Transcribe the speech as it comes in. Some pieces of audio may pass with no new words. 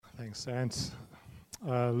Thanks, Ant.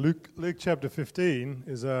 Luke chapter 15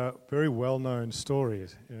 is a very well-known story.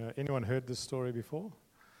 Anyone heard this story before?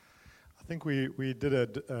 I think we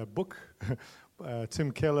did a book,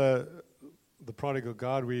 Tim Keller, The Prodigal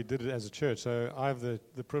God. We did it as a church. So I have the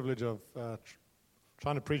privilege of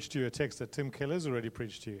trying to preach to you a text that Tim Keller's already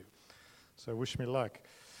preached to you. So wish me luck.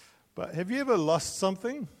 But have you ever lost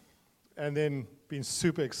something and then been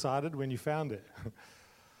super excited when you found it?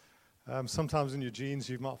 Sometimes in your jeans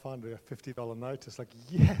you might find a $50 note. It's like,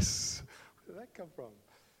 yes, where did that come from?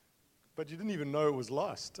 But you didn't even know it was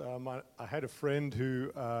lost. I had a friend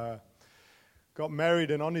who got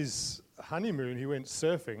married, and on his honeymoon he went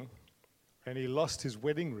surfing, and he lost his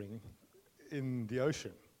wedding ring in the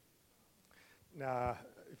ocean. Now,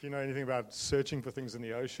 if you know anything about searching for things in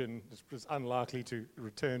the ocean, it's unlikely to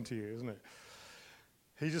return to you, isn't it?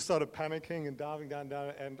 He just started panicking and diving down,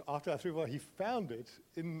 and after 3 hours, he found it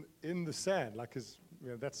in the sand. Like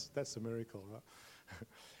that's a miracle, right?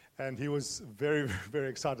 And he was very, very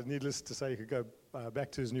excited. Needless to say, he could go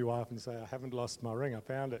back to his new wife and say, "I haven't lost my ring. I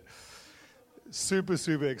found it." Super,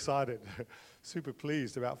 super excited, super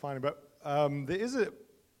pleased about finding. But there is a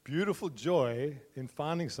beautiful joy in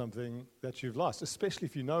finding something that you've lost, especially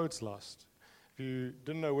if you know it's lost. If you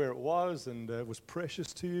didn't know where it was and it was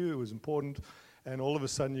precious to you, it was important. And all of a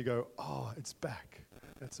sudden you go, oh, it's back.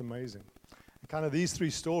 That's amazing. And kind of these 3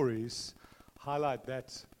 stories highlight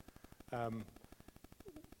that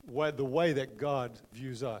the way that God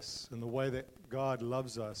views us and the way that God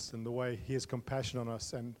loves us and the way He has compassion on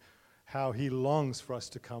us and how He longs for us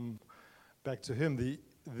to come back to Him.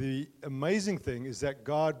 The amazing thing is that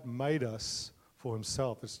God made us for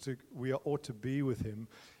Himself. We ought to be with Him.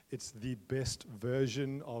 It's the best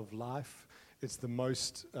version of life. It's the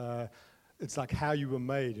most... It's like how you were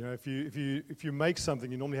made. You know, if you make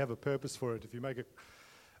something, you normally have a purpose for it. If you make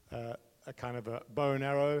a kind of a bow and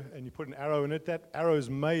arrow, and you put an arrow in it, that arrow is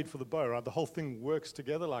made for the bow, right? The whole thing works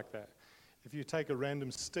together like that. If you take a random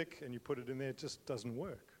stick and you put it in there, it just doesn't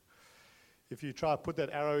work. If you try to put that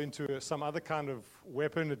arrow into some other kind of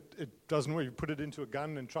weapon, it doesn't work. You put it into a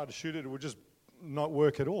gun and try to shoot it, it would just not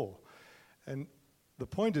work at all. And the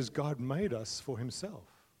point is, God made us for Himself.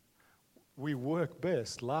 We work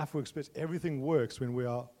best, life works best, everything works when we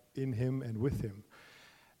are in Him and with Him.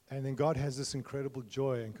 And then God has this incredible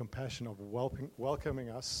joy and compassion of welcoming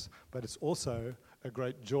us, but it's also a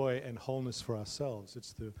great joy and wholeness for ourselves.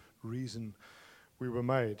 It's the reason we were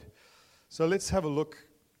made. So let's have a look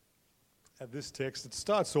at this text. It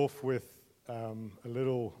starts off with a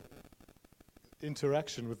little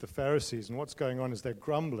interaction with the Pharisees, and what's going on is they're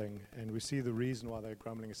grumbling, and we see the reason why they're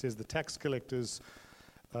grumbling. It says the tax collectors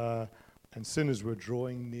and sinners were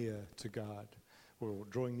drawing near to God, or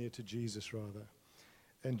drawing near to Jesus, rather.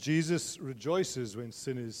 And Jesus rejoices when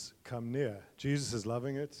sinners come near. Jesus is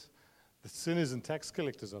loving it. The sinners and tax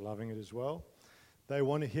collectors are loving it as well. They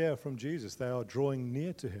want to hear from Jesus. They are drawing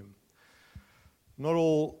near to Him. Not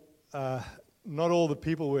all the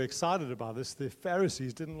people were excited about this. The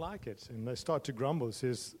Pharisees didn't like it, and they start to grumble. It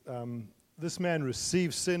says, this man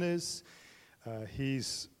receives sinners.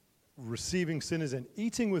 He's receiving sinners and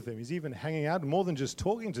eating with them. He's even hanging out, more than just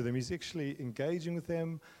talking to them. He's actually engaging with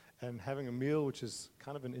them and having a meal, which is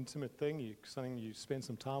kind of an intimate thing. Something you spend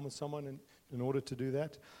some time with someone in order to do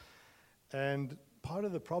that. And part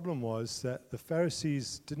of the problem was that the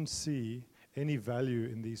Pharisees didn't see any value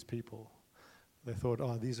in these people. They thought,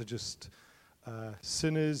 oh, these are just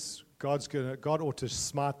sinners. God ought to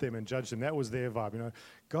smite them and judge them. That was their vibe, you know.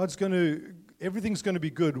 Everything's going to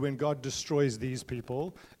be good when God destroys these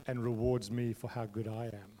people and rewards me for how good I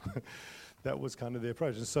am. That was kind of their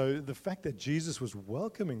approach. And so the fact that Jesus was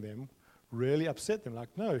welcoming them really upset them. Like,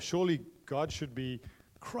 no, surely God should be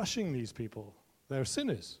crushing these people. They're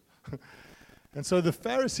sinners. And so the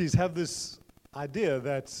Pharisees have this idea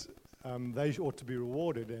that they ought to be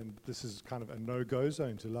rewarded, and this is kind of a no-go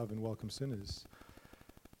zone to love and welcome sinners.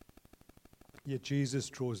 Yet Jesus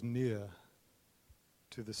draws near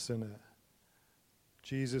to the sinner.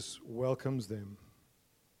 Jesus welcomes them.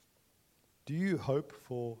 Do you hope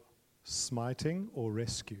for smiting or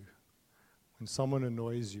rescue? When someone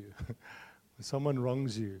annoys you, when someone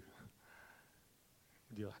wrongs you,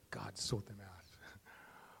 you're like, God, sort them out.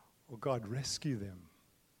 Or God, rescue them.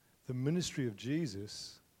 The ministry of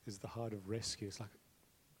Jesus is the heart of rescue. It's like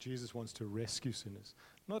Jesus wants to rescue sinners.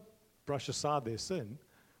 Not brush aside their sin,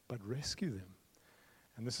 but rescue them.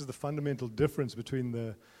 And this is the fundamental difference between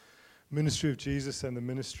the ministry of Jesus and the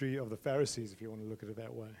ministry of the Pharisees, if you want to look at it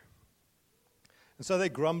that way. And so they're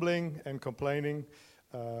grumbling and complaining,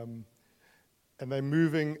 and they're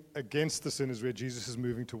moving against the sinners where Jesus is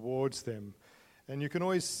moving towards them. And you can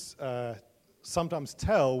always sometimes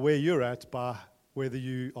tell where you're at by whether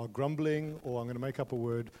you are grumbling, or I'm going to make up a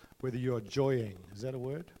word, whether you are joying. Is that a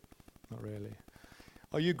word? Not really.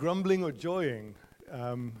 Are you grumbling or joying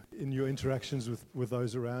in your interactions with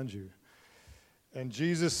those around you? And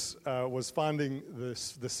Jesus was finding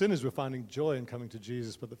this, the sinners were finding joy in coming to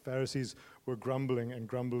Jesus, but the Pharisees were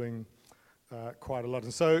grumbling quite a lot.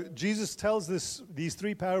 And so Jesus tells these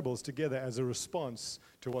three parables together as a response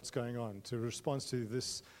to what's going on, to response to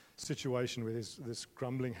this situation where there's this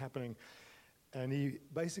grumbling happening. And he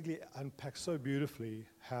basically unpacks so beautifully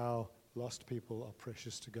how lost people are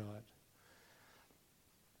precious to God.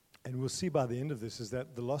 And we'll see by the end of this is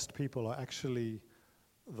that the lost people are actually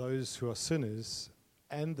those who are sinners,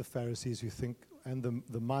 and the Pharisees who think, and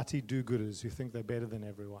the mighty do-gooders who think they're better than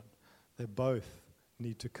everyone. They both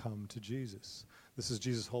need to come to Jesus. This is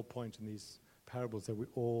Jesus' whole point in these parables, that we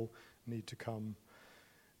all need to come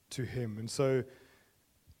to him. And so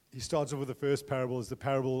he starts off with the first parable, is the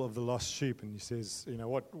parable of the lost sheep. And he says, you know,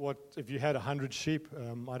 what if you had 100 sheep?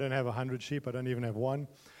 I don't have 100 sheep. I don't even have one.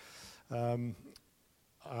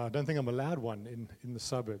 I don't think I'm allowed one in the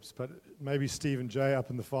suburbs, but maybe Steve and Jay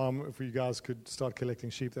up in the farm, if you guys could start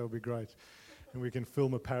collecting sheep, that would be great. And we can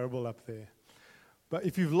film a parable up there. But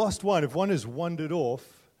if you've lost one, if one has wandered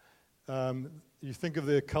off, you think of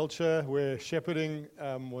the culture where shepherding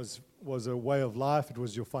was a way of life. It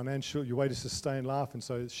was your way to sustain life. And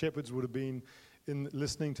so shepherds would have been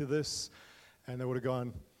listening to this, and they would have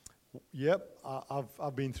gone, yep,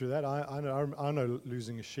 I've been through that. I know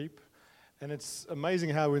losing a sheep. And it's amazing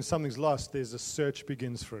how when something's lost, there's a search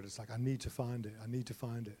begins for it. It's like, I need to find it. I need to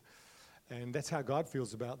find it. And that's how God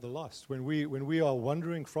feels about the lost. When we are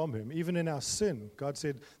wandering from him, even in our sin, God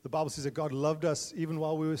said, the Bible says that God loved us even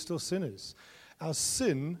while we were still sinners. Our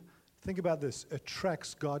sin, think about this,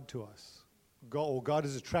 attracts God to us. God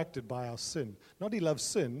is attracted by our sin. Not he loves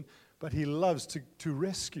sin, but he loves to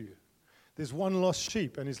rescue. There's one lost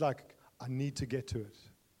sheep, and he's like, I need to get to it.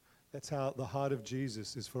 That's how the heart of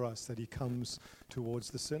Jesus is for us, that he comes towards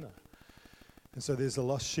the sinner. And so there's a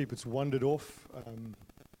lost sheep. It's wandered off.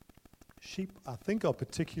 Sheep, I think, are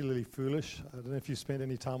particularly foolish. I don't know if you spent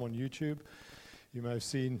any time on YouTube. You may have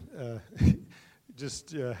seen,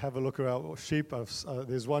 just have a look around sheep.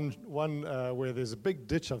 There's one where there's a big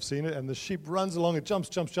ditch. I've seen it. And the sheep runs along. It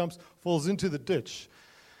jumps, falls into the ditch.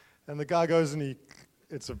 And the guy goes and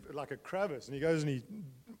it's like a crevice. And he goes and he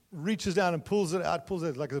reaches down and pulls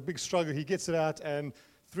it like a big struggle. He gets it out, and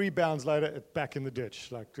 3 bounds later, it's back in the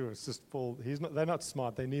ditch. Like, it's just full. They're not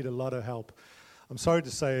smart. They need a lot of help. I'm sorry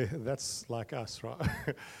to say that's like us, right?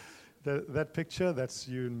 that picture, that's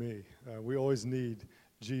you and me. We always need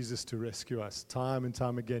Jesus to rescue us time and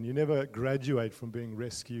time again. You never graduate from being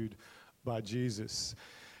rescued by Jesus.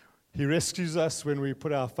 He rescues us when we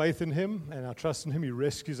put our faith in him and our trust in him. He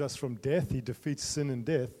rescues us from death. He defeats sin and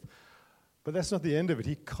death. But that's not the end of it.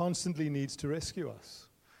 He constantly needs to rescue us.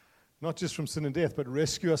 Not just from sin and death, but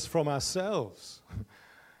rescue us from ourselves.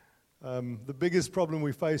 The biggest problem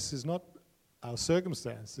we face is not our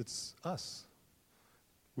circumstance, it's us.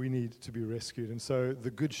 We need to be rescued. And so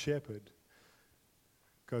the good shepherd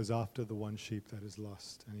goes after the one sheep that is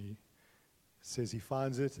lost. And he says he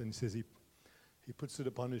finds it, and he says he puts it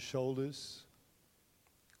upon his shoulders,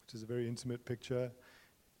 which is a very intimate picture,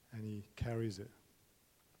 and he carries it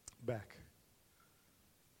back.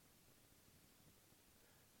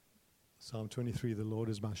 Psalm 23, the Lord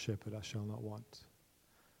is my shepherd, I shall not want.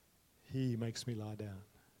 He makes me lie down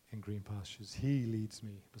in green pastures. He leads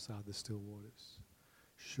me beside the still waters.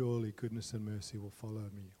 Surely goodness and mercy will follow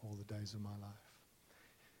me all the days of my life.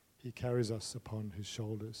 He carries us upon his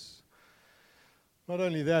shoulders. Not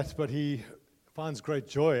only that, but he finds great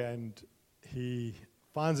joy, and he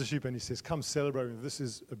finds the sheep and he says, come celebrate with me. This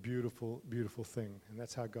is a beautiful, beautiful thing. And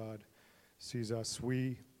that's how God sees us.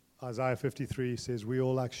 Isaiah 53 says, we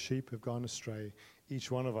all like sheep have gone astray,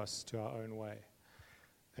 each one of us to our own way.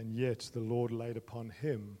 And yet the Lord laid upon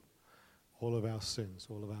him all of our sins,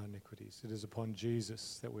 all of our iniquities. It is upon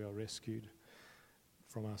Jesus that we are rescued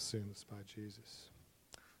from our sins by Jesus.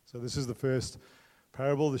 So this is the first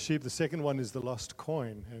parable, the sheep. The second one is the lost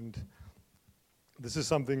coin. And this is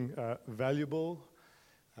something valuable.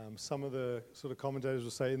 Some of the sort of commentators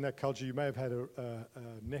will say in that culture you may have had a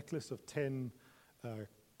necklace of 10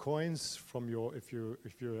 coins from if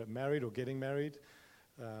you're married or getting married.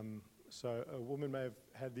 So a woman may have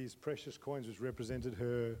had these precious coins which represented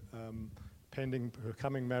her pending her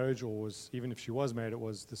coming marriage, or even if she was married, it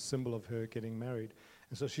was the symbol of her getting married.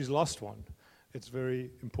 And so she's lost one. It's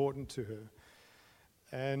very important to her.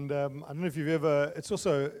 And I don't know if you've ever, it's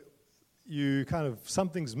also,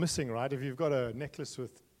 something's missing, right? If you've got a necklace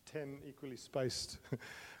with 10 equally spaced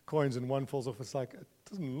coins and one falls off, it's like, it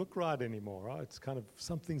doesn't look right anymore, right? It's kind of,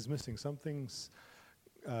 something's missing, something's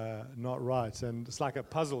not right. And it's like a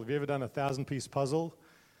puzzle. Have you ever done a 1,000-piece puzzle?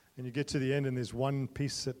 And you get to the end and there's one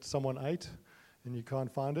piece that someone ate and you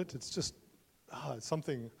can't find it? It's just, it's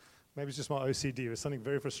something, maybe it's just my OCD. There's something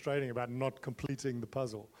very frustrating about not completing the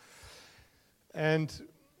puzzle. And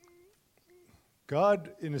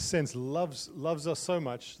God, in a sense, loves us so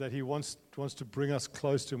much that He wants to bring us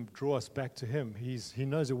close to Him, draw us back to Him. He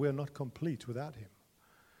knows that we're not complete without Him.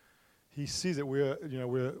 He sees that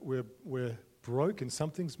we're broken,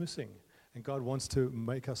 something's missing, and God wants to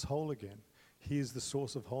make us whole again. He is the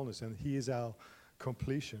source of wholeness, and He is our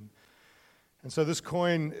completion. And so this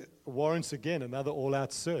coin warrants, again, another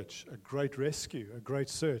all-out search, a great rescue, a great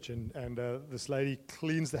search. And this lady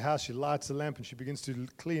cleans the house, she lights a lamp, and she begins to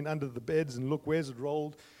clean under the beds and look, where's it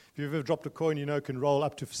rolled? If you've ever dropped a coin, you know it can roll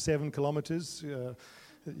up to 7 kilometers.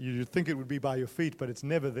 You'd think it would be by your feet, but it's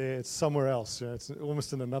never there. It's somewhere else. It's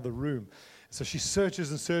almost in another room. So she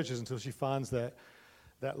searches and searches until she finds that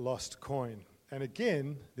lost coin. And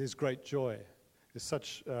again, there's great joy. There's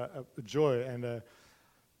such a joy and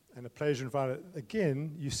a pleasure in front of it.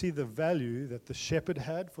 Again, you see the value that the shepherd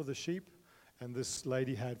had for the sheep and this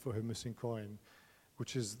lady had for her missing coin,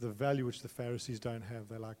 which is the value which the Pharisees don't have.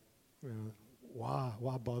 They're like,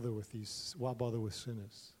 why bother with these? Why bother with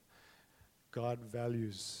sinners? God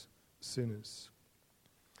values sinners.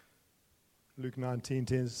 Luke 19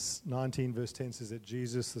 verse 10 says that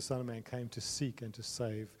Jesus, the Son of Man, came to seek and to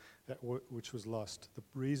save that which was lost. The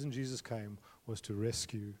reason Jesus came was to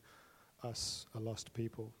rescue us, a lost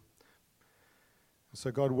people.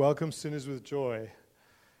 So God welcomes sinners with joy,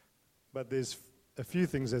 but there's a few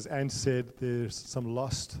things, as Anne said, there's some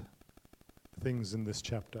lost things in this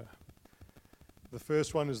chapter. The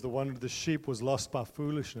first one is the sheep was lost by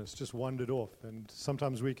foolishness, just wandered off. And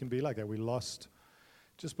sometimes we can be like that. We lost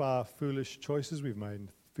just by foolish choices we've made,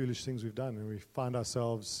 foolish things we've done, and we find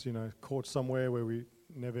ourselves, caught somewhere where we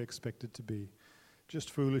never expected to be. Just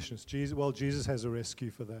foolishness. Jesus has a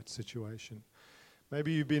rescue for that situation.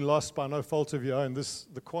 Maybe you've been lost by no fault of your own.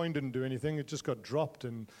 The coin didn't do anything. It just got dropped,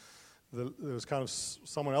 and there was kind of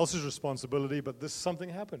someone else's responsibility, but something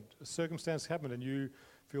happened. A circumstance happened, and you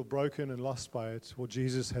feel broken and lost by it. Well,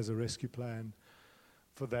 Jesus has a rescue plan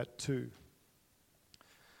for that too.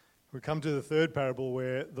 We come to the third parable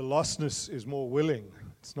where the lostness is more willing.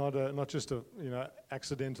 It's not just a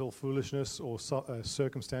accidental foolishness or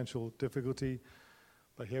circumstantial difficulty,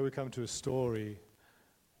 but here we come to a story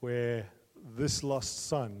where this lost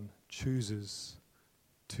son chooses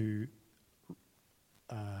to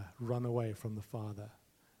run away from the father.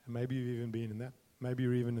 And maybe you've even been in that. Maybe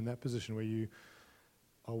you're even in that position where you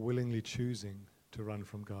are willingly choosing to run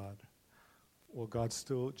from God. Well,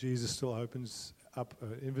 Jesus still opens up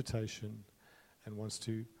an invitation and wants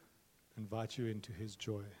to invite you into His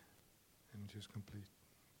joy and into His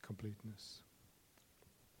completeness.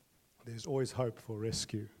 There's always hope for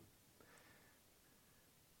rescue.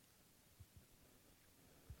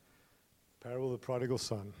 Parable of the prodigal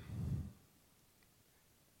son.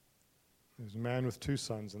 There's a man with 2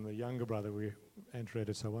 sons, and the younger brother, we read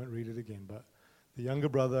it, so I won't read it again, but the younger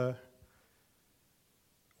brother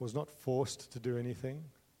was not forced to do anything.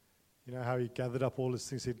 You know how he gathered up all his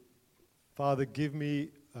things, he said, Father, give me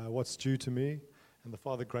what's due to me. And the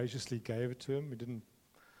father graciously gave it to him. He didn't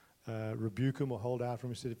rebuke him or hold out from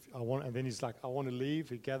him. He said, and then he's like, I want to leave.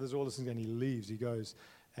 He gathers all his things and he leaves. He goes,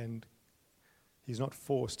 and he's not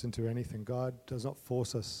forced into anything. God does not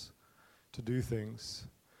force us to do things.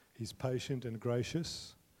 He's patient and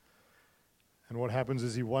gracious. And what happens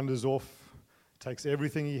is he wanders off, takes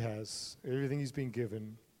everything he has, everything he's been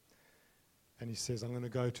given, and he says, I'm going to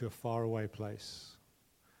go to a faraway place.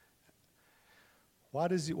 Why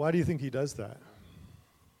do you think he does that?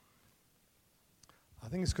 I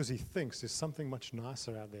think it's because he thinks there's something much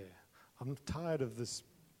nicer out there. I'm tired of this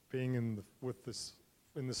being in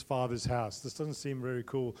this father's house. This doesn't seem very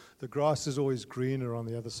cool. The grass is always greener on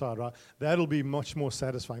the other side, right? That'll be much more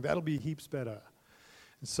satisfying. That'll be heaps better.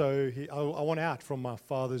 And so I want out from my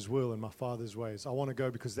father's will and my father's ways. I want to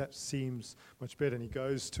go because that seems much better. And he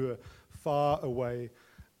goes to a far away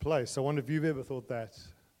place. I wonder if you've ever thought that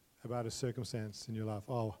about a circumstance in your life.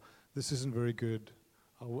 Oh, this isn't very good.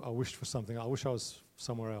 I wished for something. I wish I was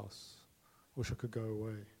somewhere else. I wish I could go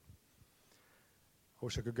away. I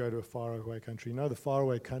wish I could go to a faraway country. No, the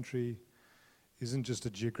faraway country isn't just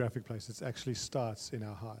a geographic place. It actually starts in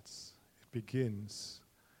our hearts. It begins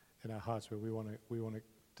in our hearts where we want to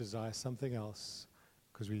desire something else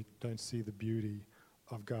because we don't see the beauty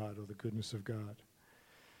of God or the goodness of God.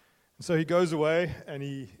 So he goes away and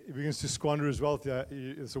he begins to squander his wealth.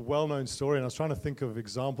 It's a well-known story, and I was trying to think of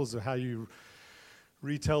examples of how you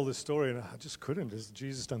retell this story, and I just couldn't.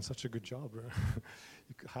 Jesus done such a good job, bro.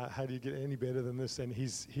 How do you get any better than this? And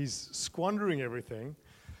he's squandering everything,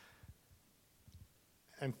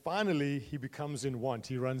 and finally he becomes in want.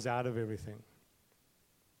 He runs out of everything.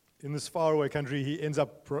 In this faraway country, he ends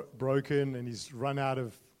up broken, and he's run out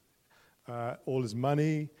of all his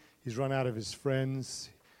money. He's run out of his friends.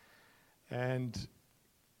 And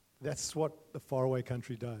that's what the faraway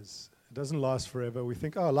country does. It doesn't last forever. We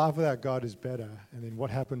think, life without God is better. And then what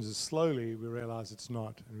happens is slowly we realize it's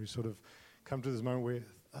not. And we sort of come to this moment where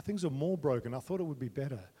things are more broken. I thought it would be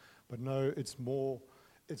better. But no, it's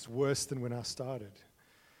worse than when I started.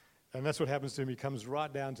 And that's what happens to him. He comes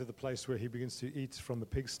right down to the place where he begins to eat from the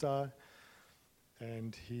pigsty.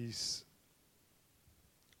 And he's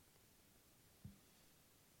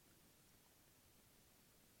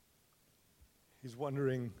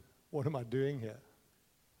wondering, what am I doing here?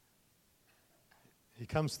 He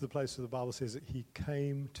comes to the place where the Bible says that he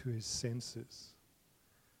came to his senses.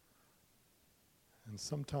 And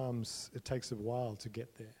sometimes it takes a while to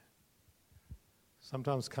get there.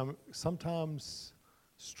 Sometimes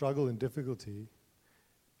struggle and difficulty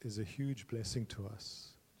is a huge blessing to us.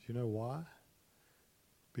 Do you know why?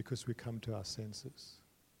 Because we come to our senses.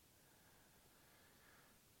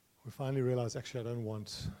 We finally realize, actually, I don't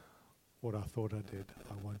want what I thought I did.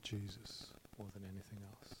 I want Jesus more than anything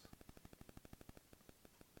else.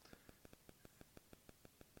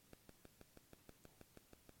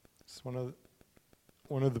 It's one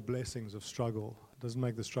of the blessings of struggle. It doesn't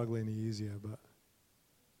make the struggle any easier, but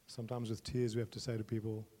sometimes with tears we have to say to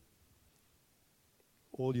people,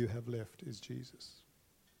 all you have left is Jesus.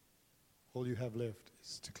 All you have left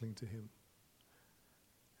is to cling to him.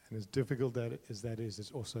 And as difficult as that is,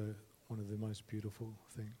 it's also one of the most beautiful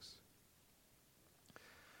things.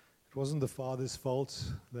 It wasn't the father's fault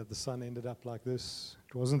that the son ended up like this.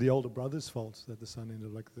 It wasn't the older brother's fault that the son ended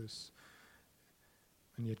up like this.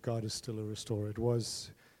 And yet God is still a restorer. It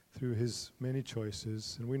was through his many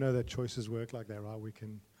choices. And we know that choices work like that, right? We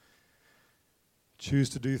can choose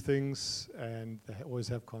to do things and they always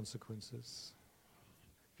have consequences.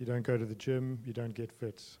 If you don't go to the gym, you don't get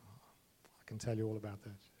fit. I can tell you all about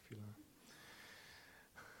that if you like.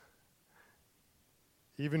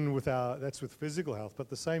 Even that's with physical health, but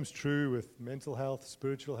the same's true with mental health,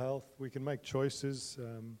 spiritual health. We can make choices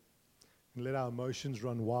and let our emotions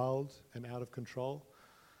run wild and out of control.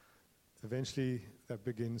 Eventually, that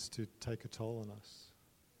begins to take a toll on us.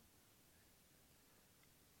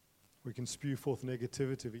 We can spew forth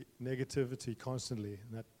negativity constantly,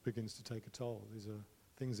 and that begins to take a toll. These are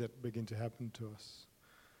things that begin to happen to us.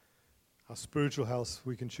 Our spiritual health,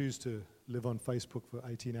 we can choose to live on Facebook for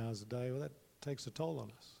 18 hours a day. Well, that takes a toll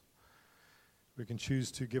on us. We can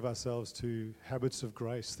choose to give ourselves to habits of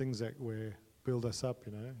grace, things that build us up,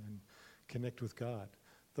 and connect with God.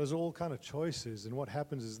 Those are all kind of choices, and what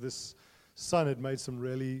happens is this son had made some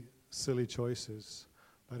really silly choices,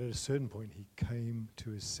 but at a certain point he came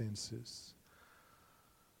to his senses.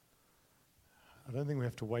 I don't think we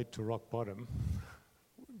have to wait to rock bottom.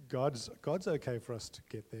 God's okay for us to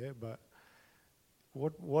get there, but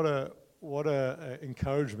what a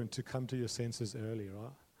encouragement to come to your senses early,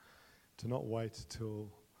 right? To not wait till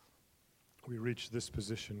we reach this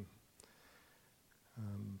position.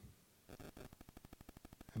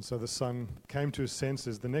 And so the son came to his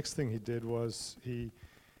senses. The next thing he did was he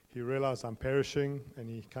realized, I'm perishing, and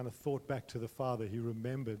he kind of thought back to the father. He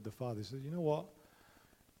remembered the father. He said, you know what?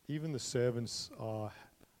 Even the servants are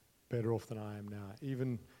better off than I am now.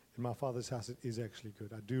 Even in my father's house, it is actually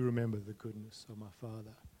good. I do remember the goodness of my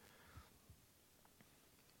father.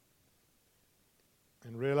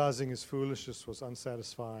 And realizing his foolishness was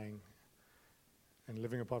unsatisfying and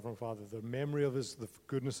living apart from the father, the memory of the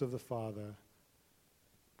goodness of the father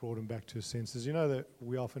brought him back to his senses. You know that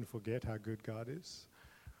we often forget how good God is.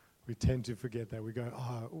 We tend to forget that. We go,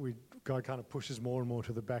 God kind of pushes more and more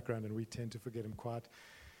to the background, and we tend to forget him quite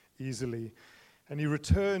easily. And he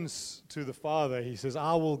returns to the father. He says,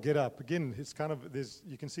 I will get up. Again, it's kind of,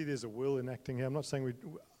 you can see there's a will enacting here. I'm not saying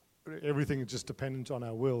everything is just dependent on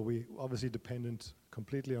our will. We obviously dependent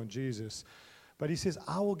completely on Jesus. But he says,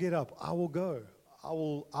 I will get up. I will go. I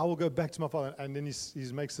will go back to my father. And then he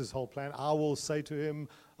makes this whole plan. I will say to him,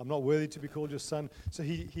 I'm not worthy to be called your son. So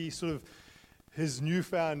he sort of, his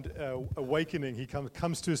newfound awakening, he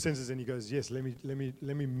comes to his senses and he goes, yes, let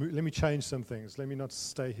me change some things. Let me not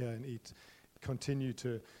stay here and eat. Continue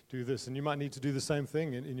to do this. And you might need to do the same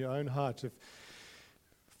thing in your own heart. If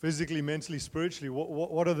physically, mentally, spiritually,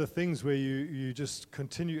 what are the things where you just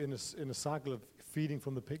continue in a cycle of feeding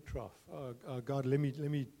from the pig trough. Oh, God, let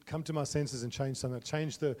me come to my senses and change something.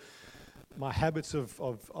 Change my habits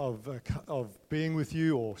of being with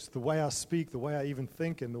you, or the way I speak, the way I even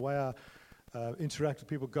think, and the way I interact with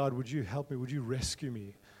people. God, would you help me? Would you rescue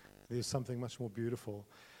me? There's something much more beautiful.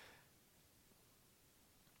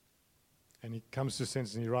 And he comes to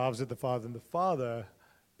sense and he arrives at the Father, and the Father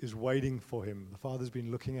is waiting for him. The Father's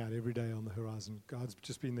been looking out every day on the horizon. God's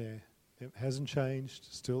just been there. It hasn't changed.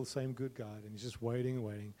 Still the same good God. And he's just waiting and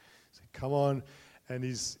waiting. So come on. And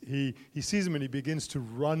he sees him and he begins to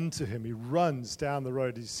run to him. He runs down the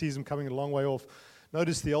road. He sees him coming a long way off.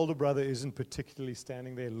 Notice the older brother isn't particularly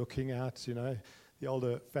standing there looking out, the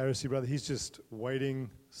older Pharisee brother. He's just waiting,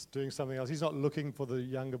 doing something else. He's not looking for the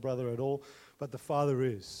younger brother at all. But the Father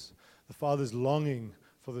is. The Father's longing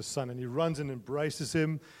for the Son, and he runs and embraces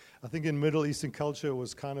him. I think in Middle Eastern culture it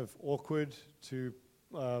was kind of awkward to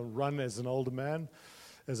run as an older man.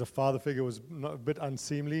 As a father figure was a bit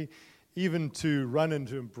unseemly. Even to run and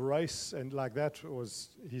to embrace and like that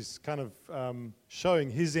he's kind of showing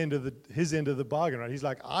his end of the bargain, right? He's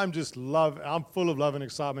like, I'm full of love and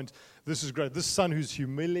excitement. This is great. This son who's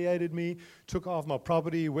humiliated me, took off my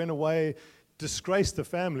property, went away, disgraced the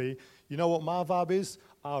family. You know what my vibe is?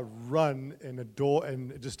 I'll run and adore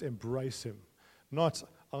and just embrace him. Not,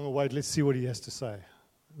 I'm going to wait, let's see what he has to say.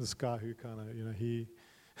 This guy who kind of,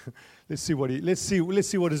 let's see what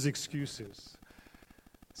his excuse is.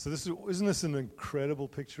 So isn't this an incredible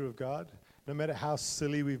picture of God? No matter how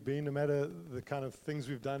silly we've been, no matter the kind of things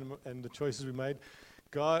we've done and the choices we've made,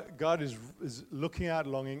 God is looking out,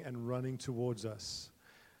 longing, and running towards us.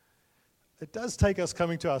 It does take us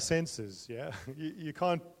coming to our senses, yeah? You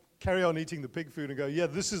can't carry on eating the pig food and go, yeah,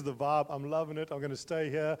 this is the vibe, I'm loving it, I'm going to stay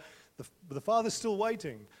here. The Father's still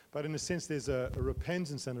waiting, but in a sense there's a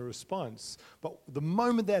repentance and a response. But the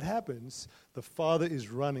moment that happens, the Father is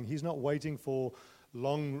running. He's not waiting for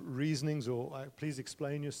long reasonings or please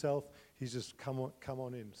explain yourself. He's just come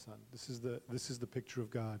on in, son. This is the picture of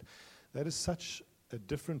God. That is such a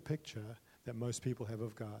different picture that most people have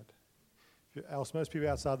of God. Most people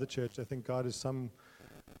outside the church, they think God is some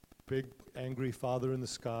big angry father in the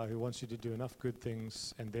sky who wants you to do enough good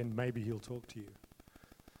things and then maybe he'll talk to you.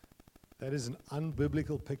 That is an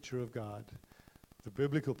unbiblical picture of God. The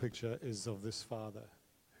biblical picture is of this Father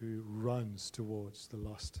who runs towards the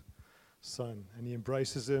lost son, and he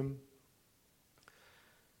embraces him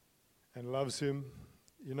and loves him.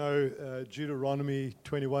 Deuteronomy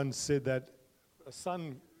 21 said that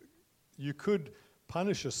you could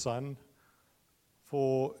punish a son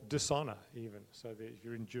for dishonor even. So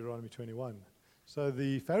you're in Deuteronomy 21. So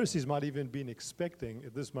the Pharisees might even been expecting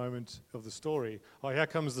at this moment of the story, here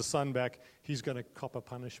comes the son back, he's going to cop a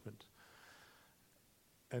punishment.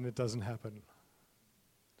 And it doesn't happen.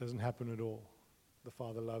 It doesn't happen at all. The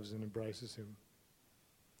Father loves and embraces him.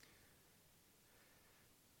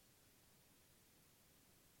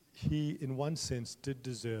 He, in one sense, did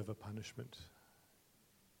deserve a punishment.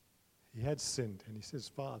 He had sinned, and he says,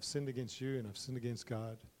 Father, I've sinned against you and I've sinned against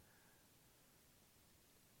God.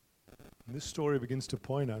 And this story begins to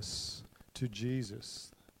point us to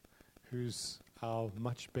Jesus, who's our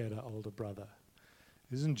much better older brother.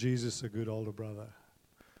 Isn't Jesus a good older brother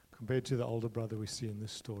compared to the older brother we see in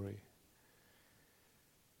this story?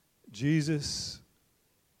 Jesus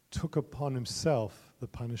took upon himself the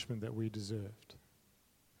punishment that we deserved.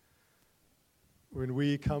 When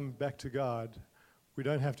we come back to God, we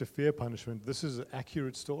don't have to fear punishment. This is an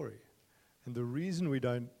accurate story. And the reason we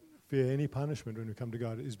don't fear any punishment when we come to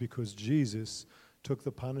God is because Jesus took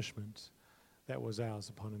the punishment that was ours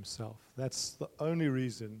upon himself. That's the only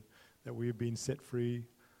reason that we've been set free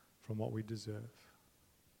from what we deserve.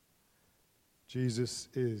 Jesus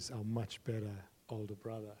is our much better older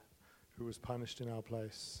brother who was punished in our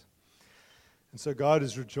place. And so God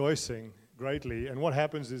is rejoicing greatly. And what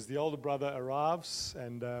happens is the older brother arrives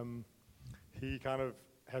and he kind of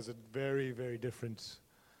has a very, very different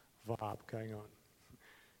vibe going on.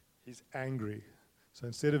 He's angry. So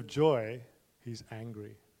instead of joy, he's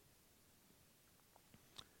angry.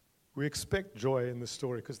 We expect joy in this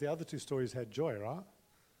story because the other two stories had joy, right?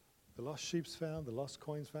 The lost sheep's found, the lost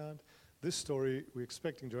coin's found. This story, we're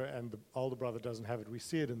expecting joy, and the older brother doesn't have it. We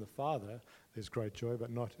see it in the father. There's great joy,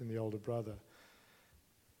 but not in the older brother.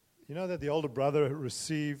 You know that the older brother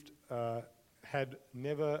received, didn't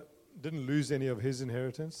lose any of his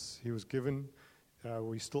inheritance. He was given,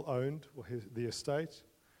 we still owned the estate.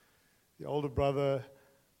 The older brother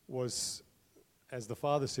was, as the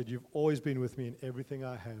father said, you've always been with me and everything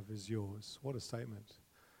I have is yours. What a statement.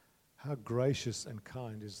 How gracious and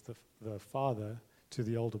kind is the father to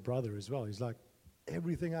the older brother as well. He's like,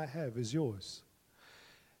 everything I have is yours.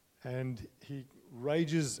 And he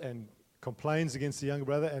rages and complains against the younger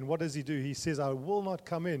brother. And what does he do? He says, I will not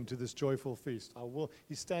come into this joyful feast.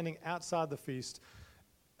 He's standing outside the feast,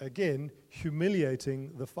 again,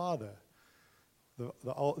 humiliating the father.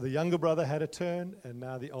 The younger brother had a turn, and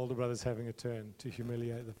now the older brother's having a turn to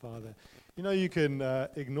humiliate the father. You know, you can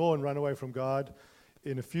ignore and run away from God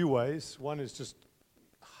in a few ways. One is just,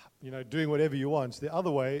 doing whatever you want. The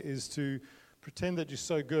other way is to pretend that you're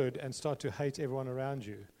so good and start to hate everyone around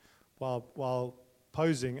you while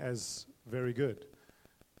posing as very good.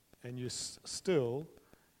 And you're still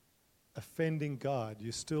offending God.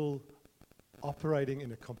 You're still operating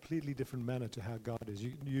in a completely different manner to how God is.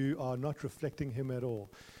 You are not reflecting Him at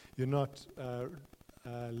all. You're not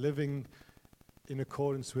living in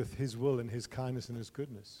accordance with His will and His kindness and His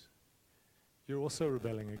goodness. You're also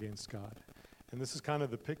rebelling against God. And this is kind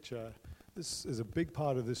of the picture. This is a big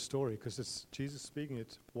part of this story because it's Jesus speaking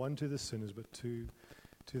it, one to the sinners, but two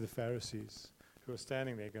to the Pharisees who are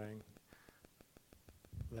standing there going,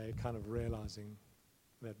 they're kind of realizing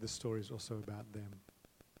that this story is also about them.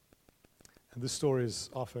 And this story is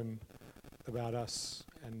often about us.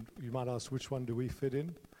 And you might ask, which one do we fit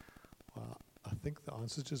in? Well, I think the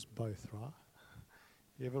answer is just both, right?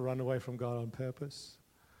 You ever run away from God on purpose?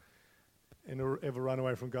 And ever run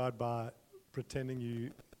away from God by pretending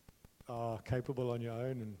you are capable on your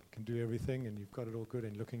own and can do everything and you've got it all good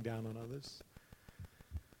and looking down on others?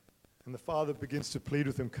 And the father begins to plead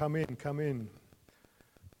with him, come in, come in.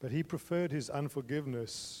 But he preferred his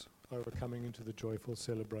unforgiveness over coming into the joyful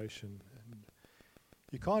celebration. And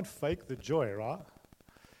you can't fake the joy, right?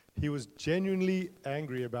 He was genuinely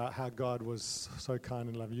angry about how God was so kind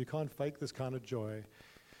and loving. You can't fake this kind of joy.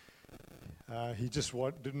 He just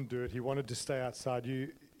didn't do it. He wanted to stay outside.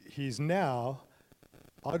 He's now,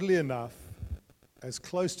 oddly enough, as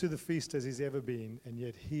close to the feast as he's ever been, and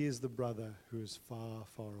yet he is the brother who is far,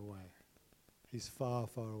 far away. He's far,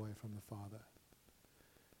 far away from the Father.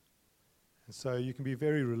 And so you can be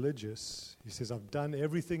very religious. He says, I've done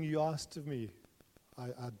everything you asked of me.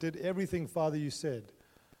 I did everything, Father, you said.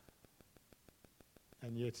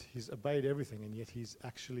 And yet he's obeyed everything, and yet he's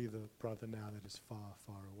actually the brother now that is far,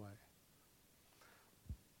 far away.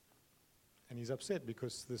 And he's upset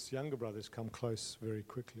because this younger brother has come close very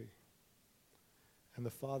quickly. And the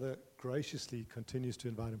father graciously continues to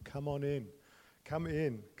invite him, come on in, come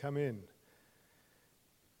in, come in.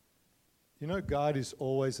 You know, God is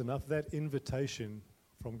always enough. That invitation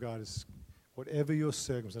from God is whatever your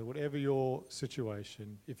circumstance, whatever your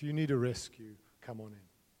situation, if you need a rescue, come on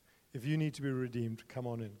in. If you need to be redeemed, come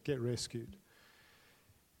on in, get rescued.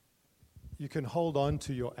 You can hold on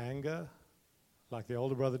to your anger like the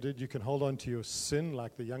older brother did. You can hold on to your sin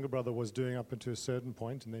like the younger brother was doing up until a certain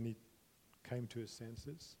point, and then he came to his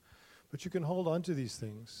senses. But you can hold on to these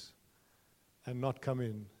things and not come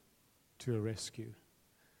in to a rescue.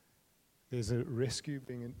 There's a rescue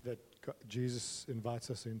that Jesus invites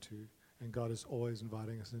us into, and God is always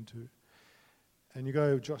inviting us into. And you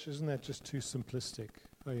go, Josh, isn't that just too simplistic?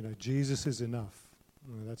 Oh, Jesus is enough.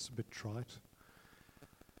 That's a bit trite.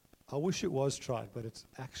 I wish it was trite, but it's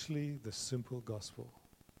actually the simple gospel.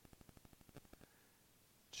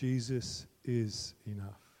 Jesus is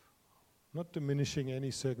enough. Not diminishing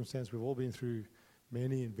any circumstance. We've all been through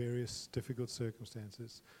many and various difficult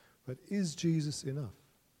circumstances. But is Jesus enough?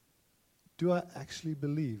 Do I actually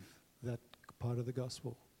believe that part of the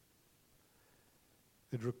gospel?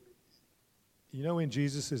 When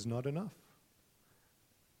Jesus is not enough?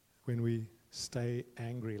 When we stay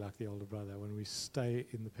angry like the older brother, when we stay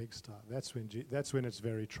in the pigsty, that's when it's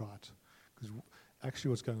very trite. Because actually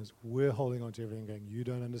what's going on is we're holding on to everything going, you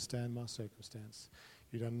don't understand my circumstance.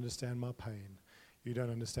 You don't understand my pain. You don't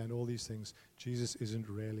understand all these things. Jesus isn't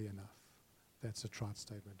really enough. That's a trite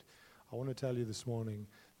statement. I want to tell you this morning,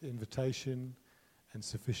 the invitation and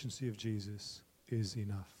sufficiency of Jesus is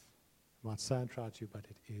enough. It might sound trite to you, but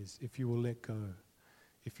it is. If you will let go,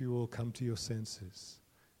 if you will come to your senses,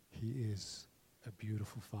 He is a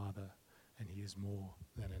beautiful Father, and He is more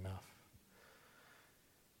than enough.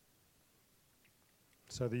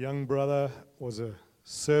 So the young brother was a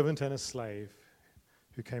servant and a slave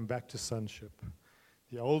who came back to sonship.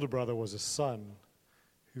 The older brother was a son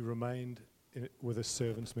who remained with a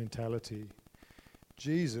servant's mentality.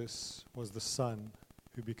 Jesus was the son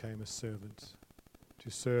who became a servant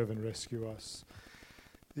to serve and rescue us.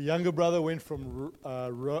 The younger brother went from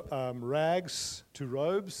rags to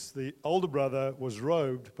robes. The older brother was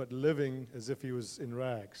robed, but living as if he was in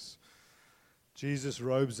rags. Jesus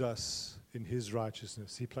robes us in His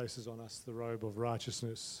righteousness. He places on us the robe of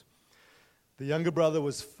righteousness. The younger brother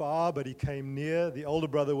was far, but he came near. The older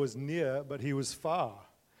brother was near, but he was far.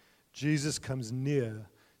 Jesus comes near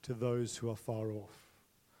to those who are far off.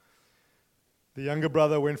 The younger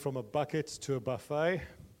brother went from a bucket to a buffet.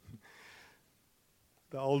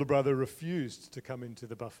 The older brother refused to come into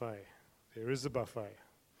the buffet. There is a buffet.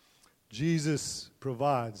 Jesus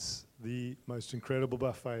provides the most incredible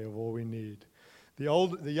buffet of all we need.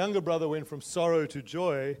 The younger brother went from sorrow to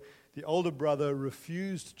joy. The older brother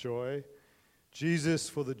refused joy. Jesus,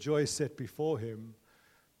 for the joy set before him,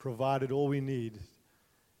 provided all we need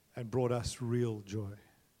and brought us real joy.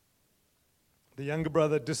 The younger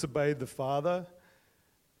brother disobeyed the father.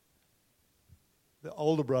 The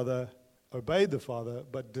older brother obeyed the father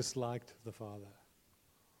but disliked the father.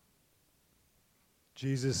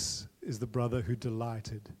 Jesus is the brother who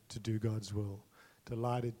delighted to do God's will,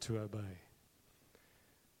 delighted to obey.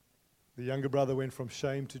 The younger brother went from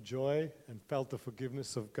shame to joy and felt the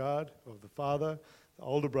forgiveness of God, of the Father. The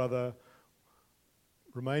older brother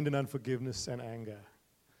remained in unforgiveness and anger.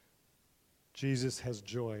 Jesus has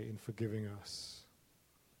joy in forgiving us.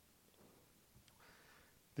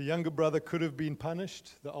 The younger brother could have been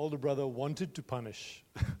punished. The older brother wanted to punish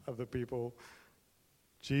other people.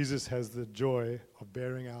 Jesus has the joy of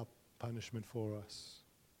bearing our punishment for us.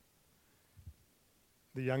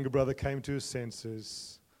 The younger brother came to his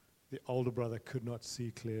senses. The older brother could not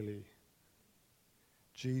see clearly.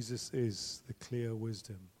 Jesus is the clear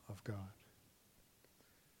wisdom of God.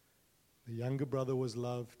 The younger brother was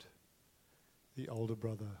loved. The older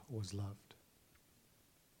brother was loved.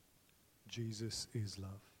 Jesus is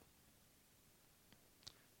love.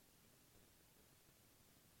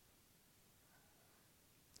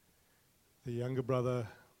 The younger brother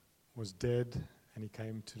was dead and he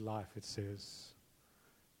came to life, it says.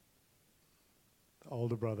 The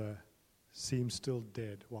older brother seemed still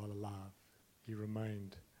dead while alive. He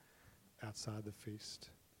remained outside the feast.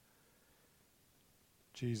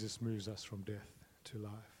 Jesus moves us from death to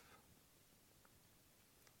life.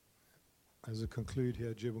 As I conclude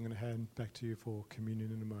here, Jib, I'm going to hand back to you for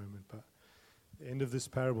communion in a moment. But the end of this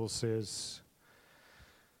parable says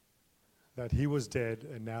that he was dead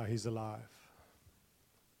and now he's alive.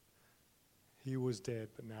 He was dead,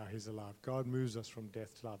 but now he's alive. God moves us from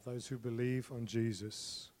death to life. Those who believe on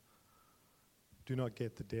Jesus do not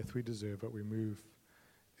get the death we deserve, but we move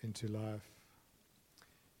into life.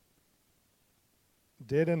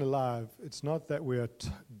 Dead and alive, it's not that we are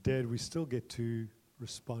dead, we still get to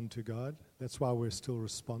respond to God. That's why we're still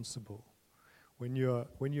responsible. When you're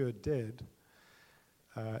dead,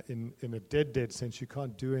 in a dead sense, you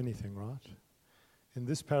can't do anything, right? In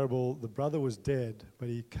this parable, the brother was dead, but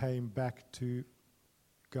he came back to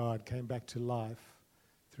God, came back to life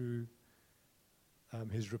through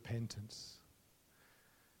his repentance.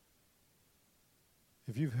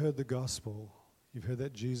 If you've heard the gospel, you've heard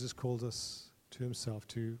that Jesus called us to himself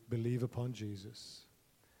to believe upon Jesus,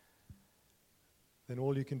 then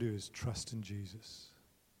all you can do is trust in Jesus.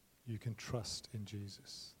 You can trust in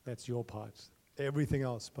Jesus. That's your part. Everything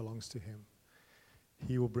else belongs to him.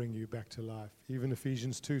 He will bring you back to life. Even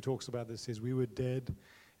Ephesians 2 talks about this. It says, we were dead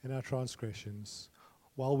in our transgressions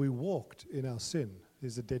while we walked in our sin.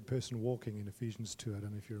 There's a dead person walking in Ephesians 2. I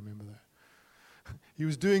don't know if you remember that. He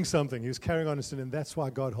was doing something. He was carrying on in sin, and that's why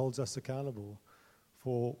God holds us accountable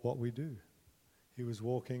for what we do. He was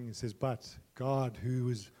walking. It says, but God, who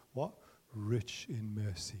is what? Rich in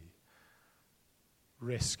mercy,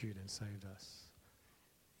 rescued and saved us.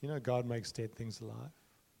 You know, God makes dead things alive.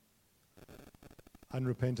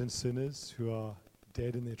 Unrepentant sinners who are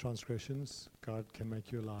dead in their transgressions, God can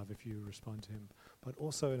make you alive if you respond to him. But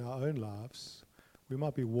also in our own lives, we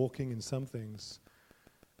might be walking in some things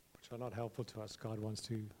which are not helpful to us. God wants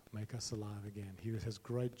to make us alive again. He has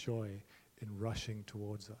great joy in rushing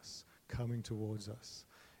towards us, coming towards us.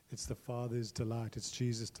 It's the Father's delight, it's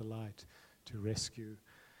Jesus' delight to rescue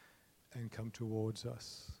and come towards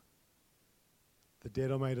us. The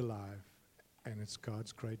dead are made alive, and it's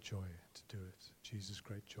God's great joy to do it. Jesus'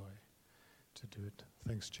 great joy to do it.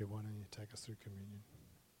 Thanks, Jim. Why don't you take us through communion?